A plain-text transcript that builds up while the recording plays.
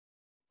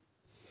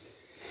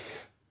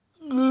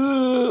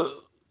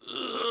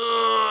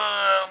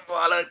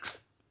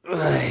bollocks!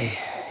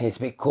 It's a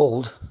bit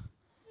cold.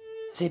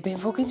 Has it been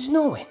fucking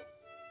snowing?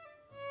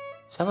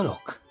 Let's have a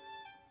look.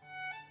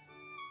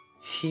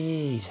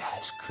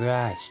 Jesus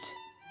Christ.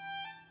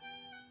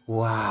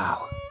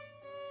 Wow.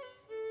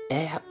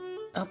 Hey,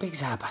 how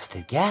big's our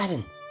bastard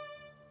garden?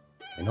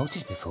 Never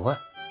noticed before.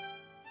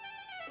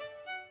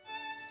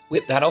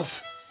 Whip that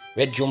off.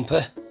 Red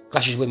jumper.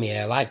 Clashes with me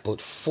hair like,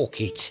 but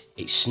fuck it.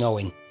 It's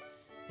snowing.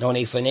 No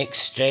need for nicks.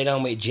 Straight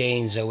on with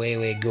jeans. Away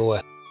we go.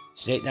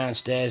 Straight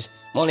downstairs.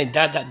 Morning,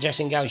 Dad. That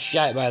dressing gown's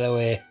shite, by the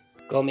way.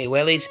 Got me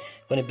wellies.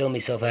 Gonna build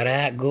myself a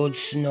right good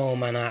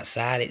snowman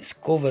outside. It's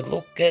covered.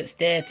 Look at the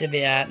state of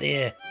it out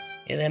there.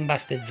 Yeah, them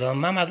bastards on.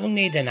 Mum, I don't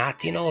need a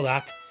hat, you know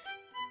that.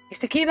 It's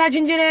to keep that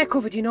ginger hair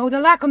covered, you know. The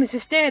lack on this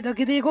estate, they'll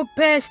give you a good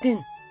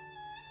pasting.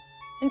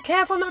 And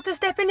careful not to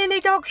step in any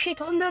dog shit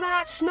under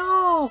that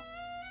snow.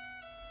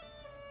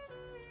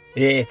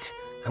 Right,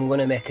 I'm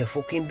gonna make a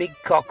fucking big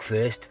cock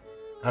first.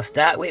 I'll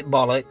start with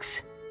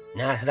bollocks.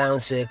 Nice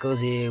round circles,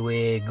 here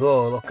we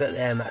go. Look at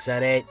them, that's a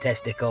right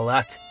testicle,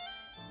 that.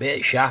 Bit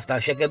of shaft, I'll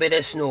shake a bit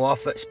of snow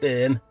off at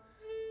sperm.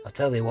 I'll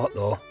tell you what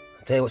though,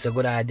 I'll tell you what's a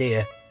good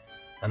idea.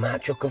 I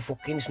might chuck a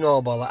fucking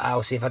snowball at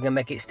house, see if I can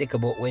make it stick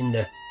about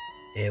window.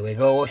 Here we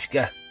go,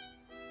 Ushka.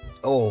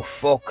 Oh,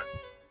 fuck.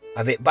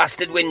 I've hit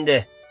bastard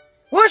window.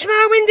 Wash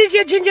my windows,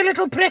 you ginger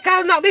little prick,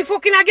 I'll knock the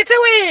fucking agate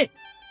away.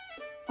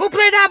 Go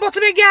play that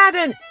bottom of the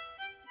garden.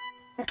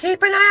 And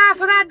keep an eye out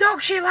for that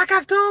dog shit like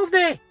I've told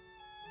thee.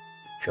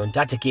 Shouldn't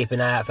have to keep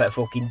an eye out for that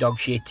fucking dog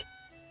shit.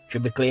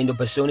 Should be cleaned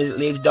up as soon as it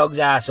leaves dog's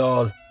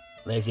arsehole.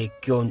 Lazy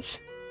cunts.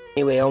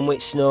 Anyway, on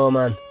with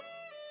snowman.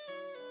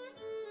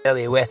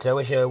 Belly wet, I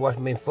wish I had washed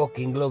my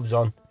fucking gloves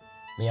on.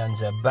 My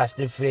hands are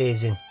bastard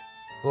freezing.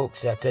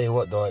 Folks, I tell you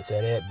what though, it's a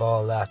great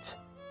ball that.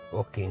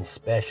 Fucking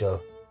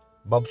special.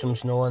 Bob some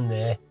snow on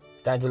there.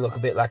 Starting to look a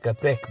bit like a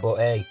prick, but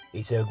hey,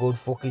 it's a good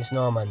fucking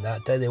snowman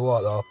that. Tell you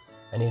what though,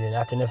 I need a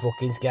hat and a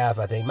fucking scarf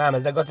I think. Mum,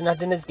 has I got a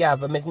hat and a scarf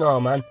for my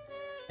snowman?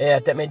 Hey, I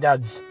take my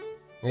dad's.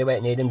 You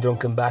won't need him,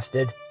 drunken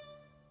bastard.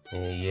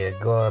 Here you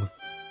go.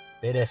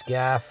 Bit of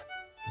scarf,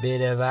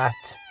 bit of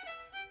hat.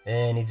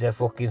 Hey, needs a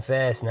fucking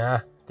face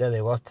now. Tell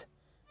you what,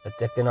 I'll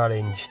take an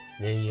orange.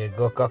 There you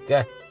go,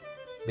 cocker.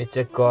 Bit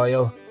of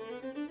coil.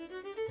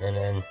 And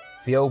then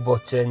few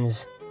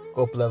buttons,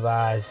 couple of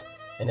eyes,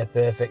 and a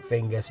perfect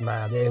finger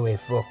smile. There we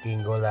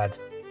fucking go, lad.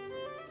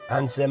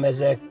 Handsome as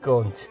a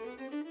cunt.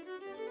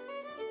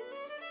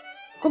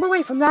 Come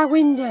away from that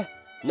window.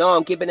 No,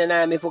 I'm keeping an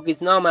eye on my fucking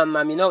snowman,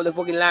 ma'am. You know what the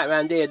fucking light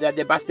round here? They had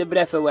the bastard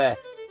breath away.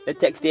 They'd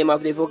text him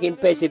off the fucking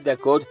piss if they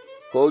could.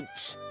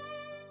 Cunts.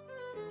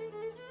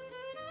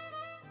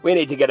 We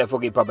need to get a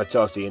fucking proper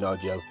toaster, you know,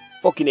 Jill.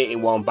 Fucking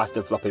eating warm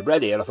bastard floppy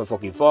bread here off a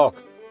fucking fork.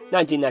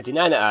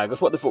 1999 at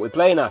Argos, what the fuck we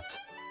playing at?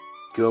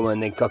 Come on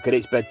then, cocker,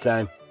 it's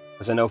bedtime.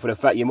 As I know for a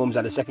fact your mum's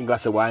had a second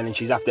glass of wine and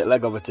she's after it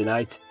leg over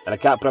tonight. And I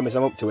can't promise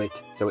I'm up to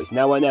it, so it's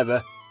now or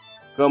never.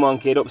 Come on,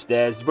 kid,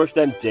 upstairs, brush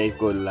them teeth,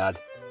 good lad.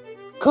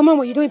 Come on,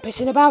 what you doing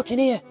pissing about in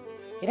here?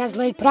 It has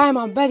laid prime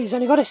on bed, he's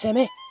only got a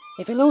semi.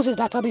 If he loses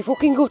that, I'll be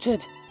fucking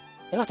gutted.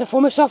 He'll have to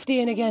thumb a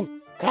softie in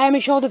again. Cry on my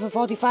shoulder for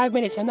 45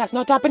 minutes and that's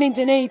not happening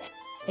tonight.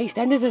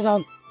 EastEnders is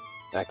on.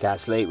 I can't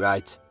sleep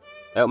right.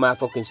 I hope my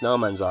fucking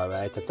snowman's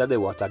alright. I tell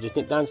you what, I just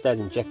nip downstairs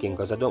and check in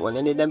because I don't want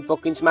any of them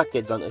fucking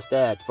smackheads on the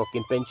stair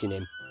fucking pinching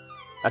him.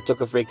 I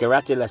took a free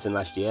karate lesson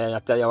last year and I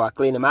tell you I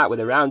clean him out with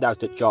a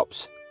roundhouse at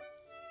Chops.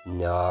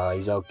 No,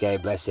 he's okay,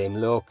 bless him.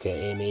 Look at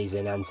him, he's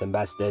an handsome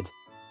bastard.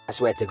 I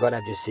swear to God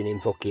I've just seen him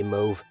fucking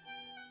move.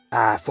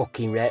 Ah,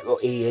 fucking right,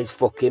 look, he is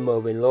fucking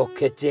moving,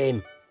 look at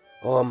him.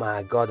 Oh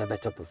my God, I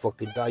bet up a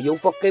fucking door. You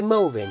fucking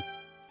moving?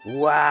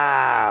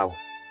 Wow.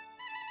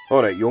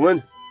 Alright,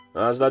 young'un.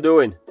 How's that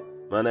doing?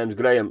 My name's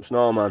Graham,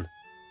 snowman.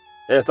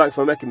 Hey, thanks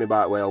for making me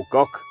back way, old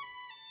cock.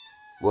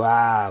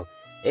 Wow.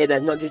 Hey,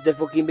 there's not just a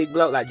fucking big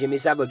bloke like Jimmy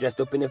Savile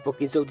dressed up in a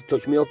fucking suit to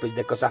touch me up, is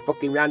there? Because I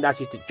fucking roundhouse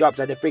you to Chops,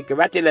 I had a free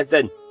karate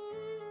lesson.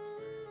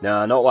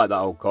 Nah, not like that,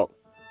 old cock.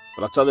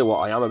 But I'll tell you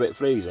what, I am a bit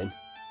freezing.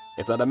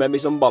 If they'd have made me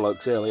some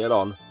bollocks earlier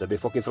on, they'd be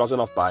fucking frozen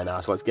off by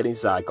now, so let's get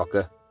inside,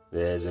 cocker.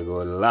 There's a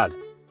good lad.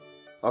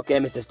 Okay,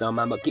 Mr.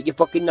 Snowman, but keep your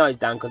fucking noise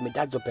down, because my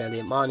dad's up early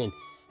in the morning,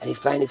 and he's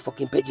frying his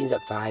fucking pigeons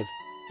at 5.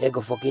 He'll go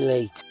fucking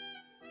late.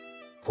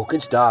 Fucking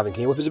starving,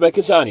 can you whip us a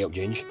bacon sarnie up,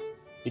 Ginge?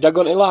 Your dad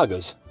got any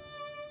lagers?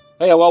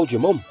 Hey, how old's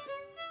your mum?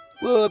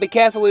 Whoa, be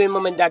careful with your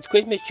mum and dad's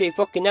Christmas tree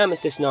fucking now,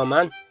 Mr.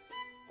 Snowman.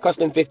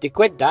 Cost him 50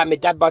 quid, that. My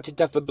dad bought it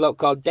off a bloke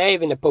called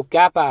Dave in the pub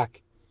car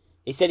park.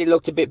 He said he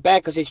looked a bit bare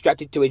because he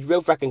strapped it to his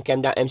roof rack and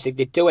came down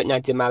M62 at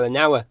 90 mile an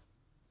hour.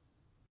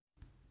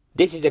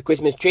 This is a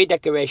Christmas tree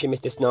decoration,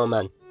 Mr.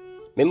 Snowman.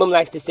 My mum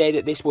likes to say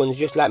that this one's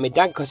just like my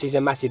dad because he's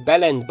a massive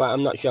bellend, but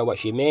I'm not sure what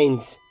she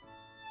means.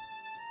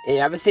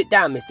 Here, have a sit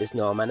down, Mr.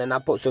 Snowman, and I'll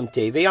put some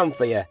TV on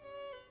for you.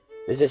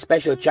 There's a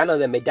special channel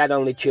that my dad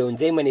only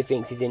tunes in when he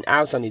thinks he's in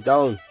house on his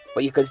own,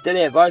 but you can still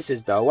hear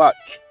voices though,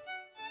 watch.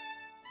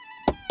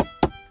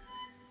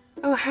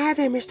 Oh, hi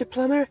there, Mr.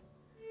 Plumber.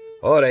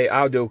 Alright,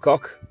 how do,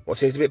 cock? What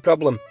seems to be a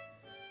problem?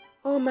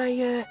 Oh,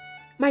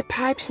 my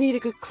pipes need a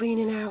good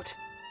cleaning out.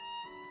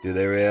 Do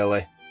they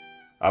really?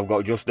 I've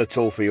got just the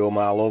tool for you,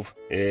 my love.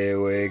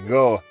 Here we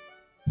go.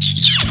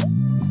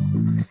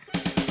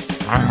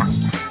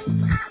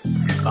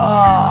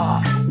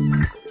 Ah!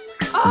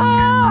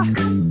 Ah!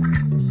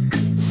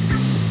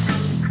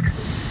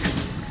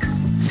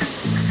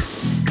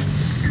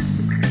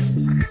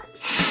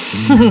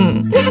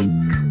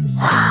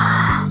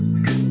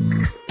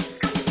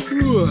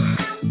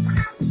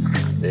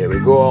 There we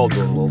go, all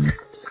done, love.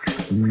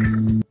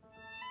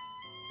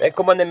 Hey,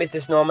 come on then,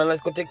 Mr. Snowman,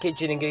 let's go to the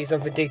kitchen and get you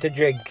something to eat or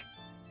drink.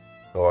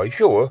 Oh, are you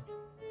sure?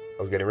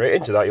 I was getting right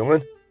into that,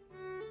 young'un.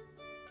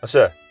 I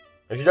say,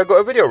 has your dad got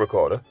a video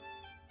recorder?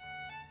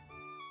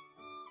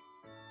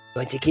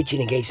 Go into the kitchen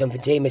and get you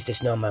something to eat, Mr.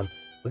 Snowman.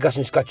 We got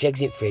some Scotch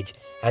eggs in the fridge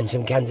and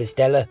some cans of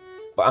Stella,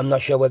 but I'm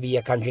not sure whether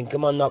you can drink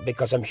them or not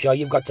because I'm sure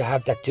you've got to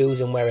have tattoos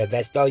and wear a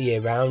vest all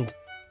year round.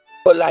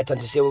 Put light on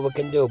to see what we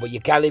can do, but you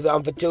can't leave it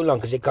on for too long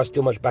because it costs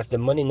too much bastard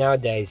money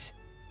nowadays.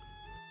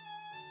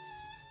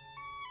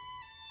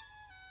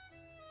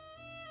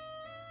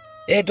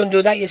 Hey, don't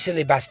do that, you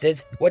silly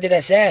bastard. What did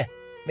I say?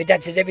 My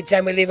dad says every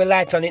time we leave a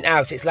light on in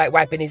house, it's like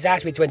wiping his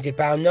ass with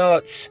 £20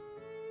 notes.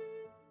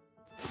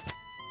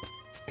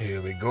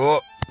 Here we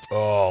go.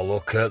 Oh,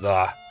 look at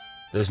that.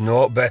 There's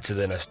no better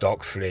than a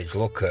stock fridge.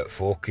 Look at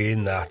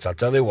fucking that. I'll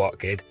tell you what,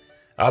 kid.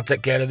 I'll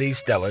take care of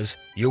these Stellas.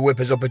 You whip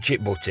us up a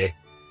chip butty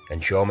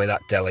and show me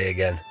that telly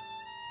again.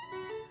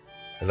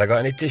 Has I got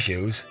any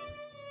tissues?